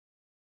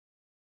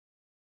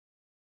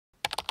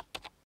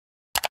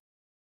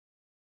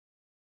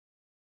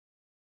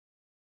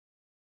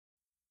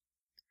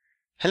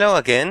Hello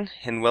again,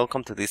 and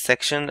welcome to this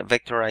section,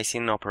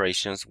 Vectorizing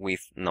Operations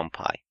with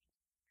NumPy.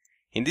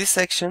 In this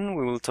section,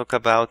 we will talk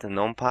about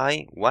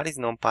NumPy, what is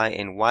NumPy,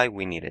 and why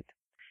we need it.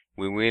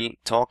 We will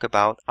talk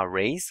about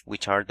arrays,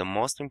 which are the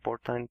most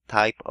important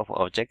type of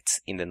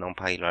objects in the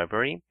NumPy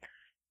library.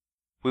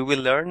 We will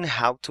learn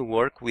how to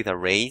work with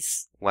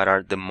arrays, what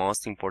are the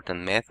most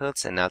important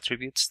methods and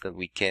attributes that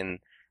we can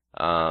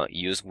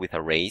use with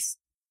arrays.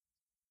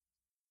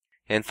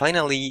 And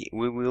finally,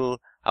 we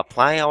will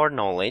apply our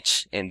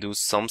knowledge and do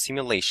some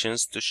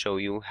simulations to show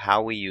you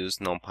how we use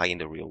NumPy in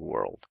the real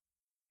world.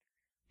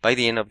 By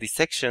the end of this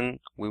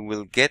section, we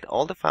will get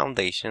all the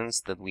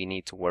foundations that we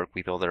need to work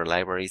with other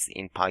libraries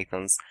in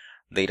Python's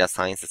data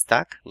science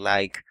stack,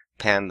 like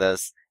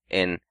pandas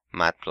and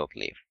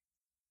matplotlib.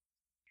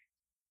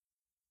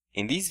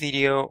 In this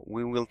video,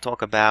 we will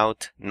talk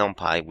about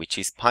NumPy, which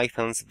is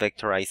Python's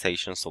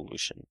vectorization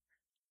solution.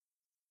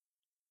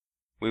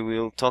 We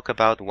will talk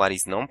about what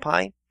is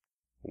NumPy,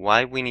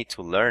 why we need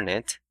to learn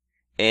it,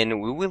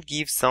 and we will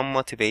give some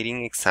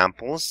motivating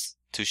examples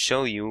to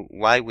show you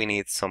why we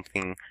need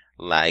something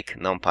like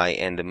NumPy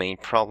and the main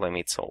problem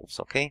it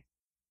solves, okay?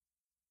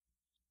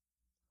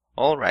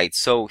 Alright,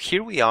 so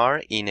here we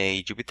are in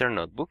a Jupyter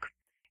notebook.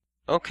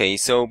 Okay,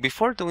 so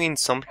before doing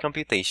some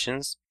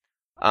computations,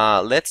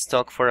 let's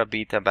talk for a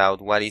bit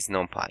about what is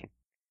NumPy.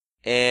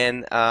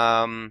 And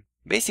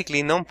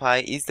basically,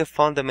 NumPy is the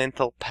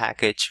fundamental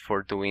package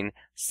for doing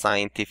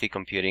scientific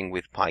computing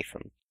with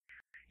Python.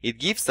 It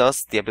gives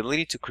us the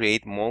ability to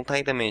create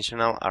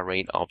multi-dimensional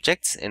array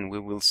objects, and we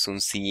will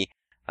soon see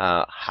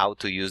how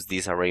to use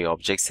these array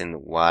objects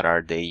and what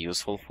are they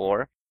useful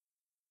for.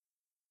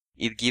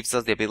 It gives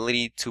us the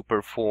ability to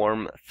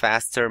perform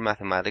faster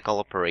mathematical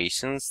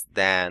operations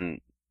than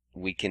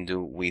we can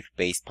do with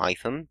base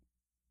Python.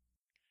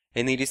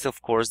 And it is,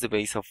 of course, the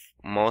base of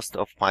most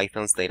of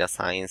Python's data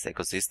science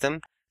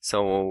ecosystem.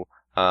 So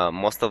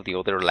most of the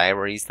other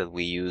libraries that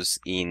we use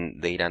in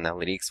data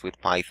analytics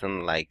with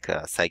Python, like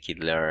sci-kit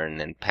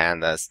learn and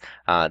pandas,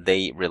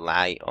 they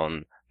rely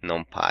on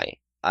NumPy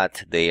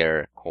at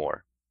their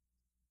core.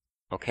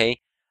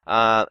 Okay, we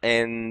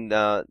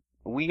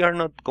are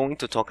not going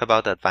to talk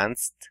about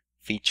advanced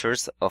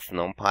features of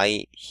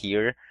NumPy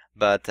here,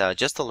 but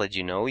just to let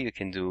you know, you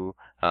can do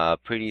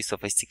pretty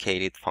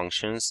sophisticated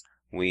functions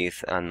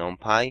with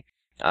NumPy.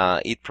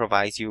 It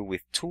provides you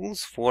with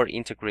tools for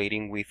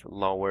integrating with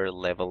lower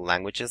level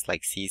languages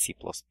like C, C++,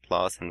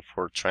 and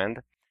Fortran.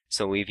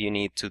 So if you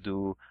need to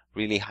do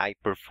really high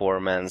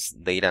performance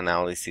data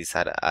analysis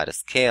at a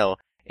scale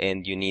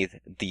and you need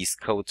this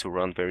code to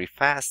run very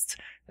fast,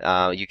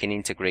 you can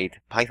integrate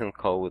Python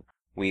code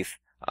with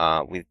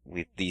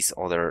these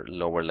other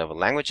lower level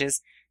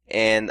languages.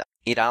 And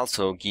it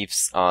also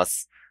gives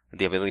us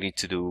the ability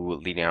to do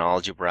linear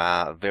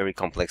algebra, very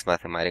complex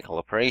mathematical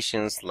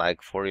operations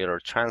like Fourier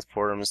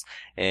transforms,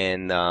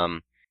 and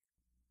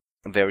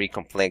very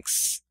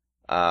complex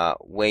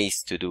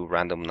ways to do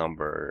random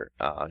number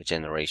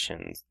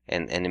generations,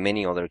 and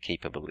many other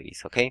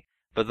capabilities, okay?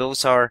 But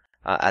those are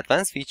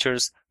advanced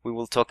features. We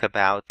will talk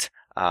about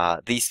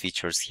these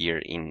features here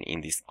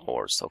in this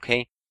course,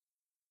 okay?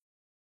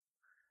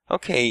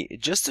 Okay,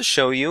 just to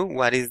show you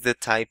what is the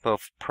type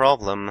of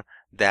problem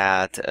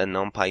that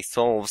NumPy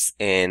solves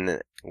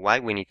and why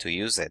we need to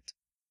use it.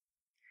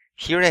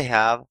 Here I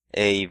have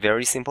a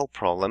very simple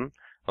problem.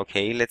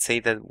 Okay, let's say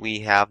that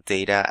we have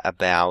data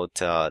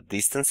about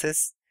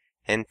distances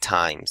and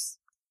times.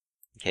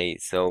 Okay,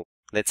 so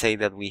let's say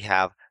that we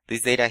have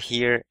this data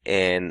here,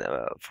 and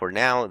for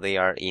now they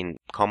are in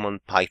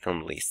common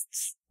Python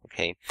lists.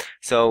 Okay,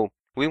 so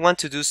we want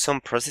to do some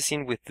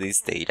processing with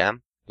this data.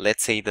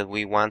 Let's say that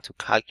we want to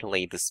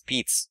calculate the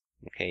speeds.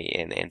 Okay,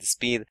 and the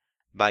speed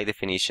by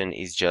definition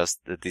is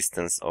just the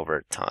distance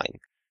over time.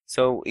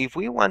 So if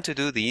we want to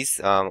do this,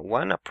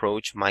 one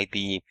approach might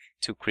be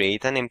to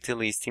create an empty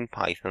list in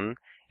Python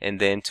and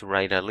then to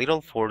write a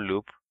little for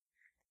loop,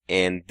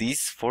 and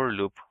this for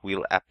loop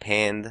will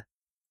append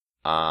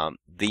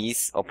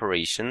this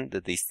operation,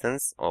 the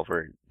distance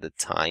over the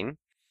time,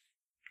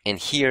 and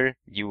here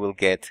you will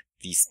get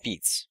the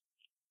speeds.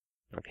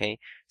 Okay,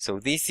 so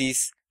this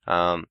is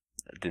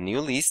the new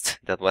list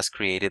that was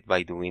created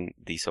by doing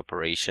this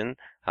operation,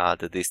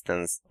 the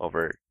distance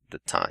over the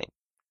time.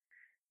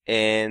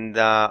 And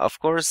of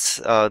course,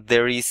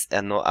 there is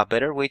a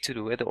better way to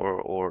do it,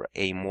 or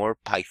a more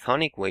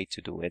Pythonic way to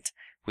do it,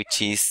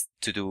 which is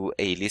to do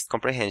a list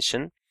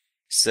comprehension.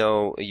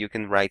 So you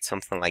can write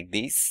something like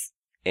this,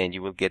 and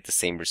you will get the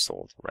same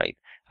result, right?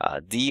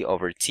 D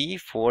over T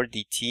for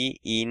dt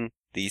in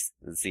this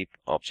zip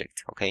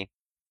object, okay?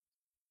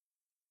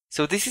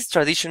 So this is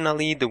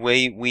traditionally the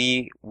way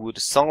we would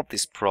solve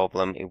this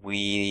problem if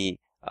we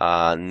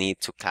need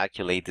to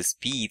calculate the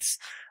speeds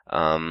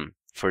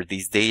for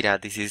this data.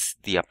 This is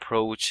the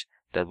approach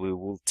that we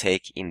will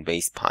take in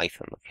base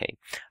Python, okay?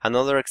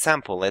 Another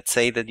example, let's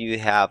say that you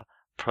have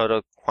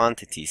product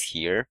quantities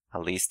here, a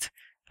list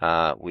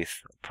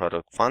with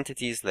product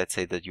quantities. Let's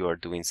say that you are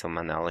doing some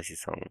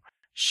analysis on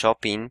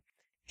shopping,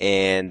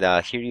 And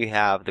here you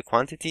have the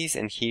quantities,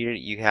 and here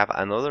you have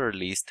another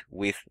list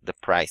with the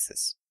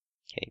prices.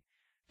 Okay.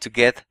 To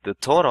get the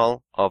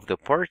total of the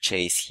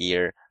purchase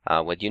here,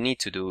 what you need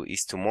to do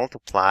is to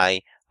multiply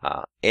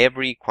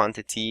every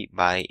quantity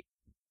by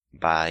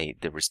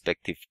the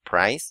respective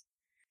price.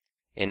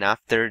 And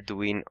after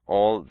doing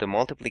all the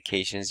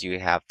multiplications, you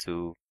have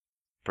to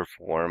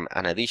perform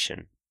an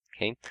addition.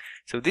 Okay,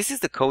 so this is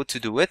the code to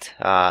do it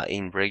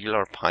in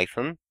regular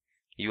Python.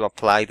 You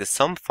apply the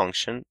sum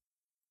function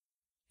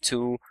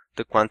to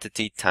the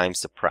quantity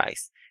times the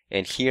price.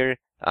 And here,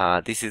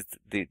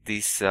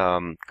 this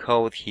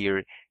code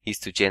here is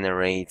to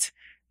generate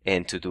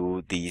and to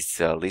do this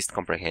list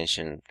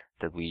comprehension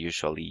that we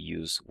usually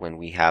use when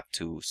we have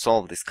to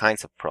solve these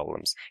kinds of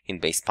problems in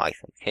base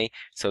Python. Okay,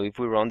 so if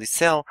we run this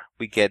cell,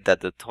 we get that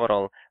the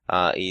total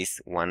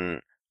is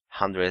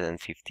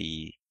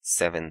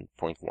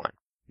 157.1.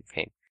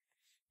 Okay,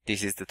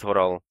 this is the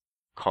total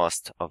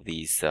cost of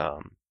these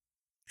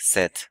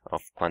set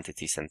of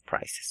quantities and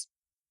prices.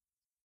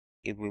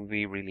 It will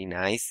be really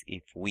nice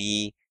if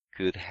we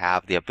could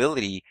have the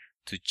ability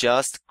to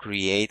just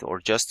create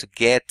or just to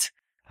get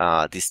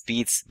the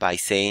speeds by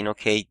saying,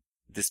 okay,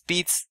 the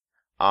speeds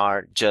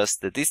are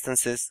just the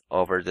distances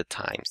over the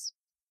times.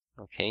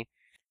 Okay,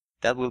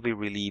 that will be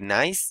really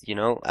nice. You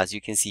know, as you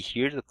can see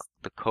here,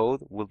 the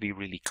code will be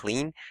really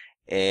clean,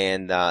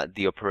 and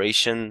the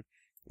operation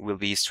will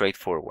be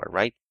straightforward,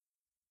 right?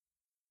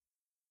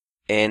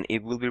 And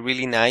it will be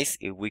really nice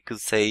if we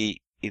could say,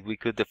 if we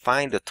could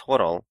define the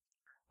total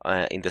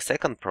in the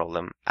second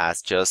problem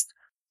as just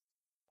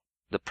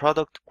the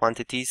product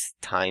quantities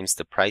times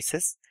the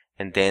prices,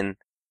 and then,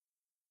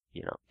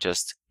 you know,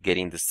 just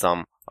getting the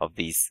sum of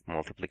these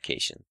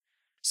multiplication.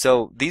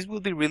 So this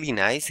would be really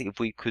nice if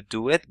we could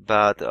do it,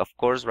 but of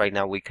course right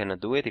now we cannot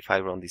do it. If I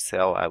run this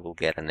cell, I will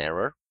get an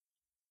error,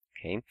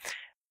 okay?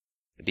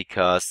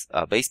 Because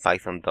base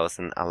Python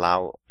doesn't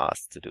allow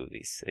us to do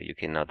this. You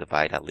cannot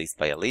divide a list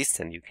by a list,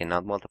 and you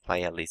cannot multiply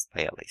a list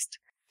by a list.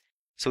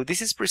 So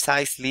this is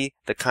precisely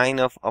the kind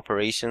of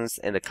operations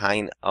and the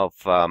kind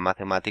of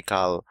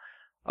mathematical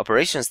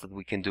operations that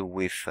we can do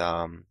with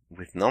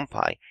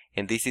NumPy.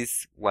 And this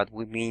is what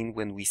we mean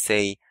when we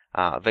say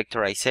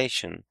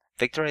vectorization.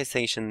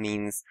 Vectorization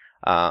means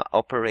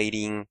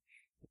operating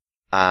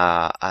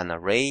an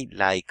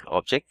array-like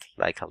object,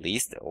 like a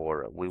list,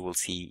 or we will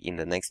see in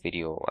the next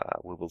video,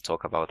 we will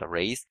talk about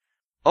arrays.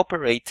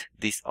 Operate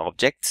these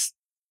objects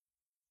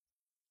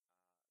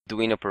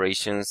doing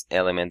operations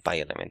element by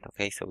element.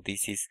 Okay, so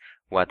this is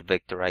what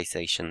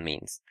vectorization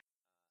means.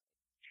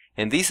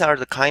 And these are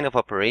the kind of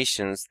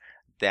operations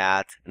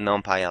that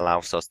NumPy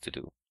allows us to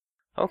do.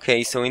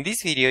 Okay, so in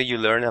this video you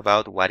learn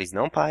about what is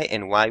NumPy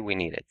and why we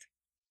need it.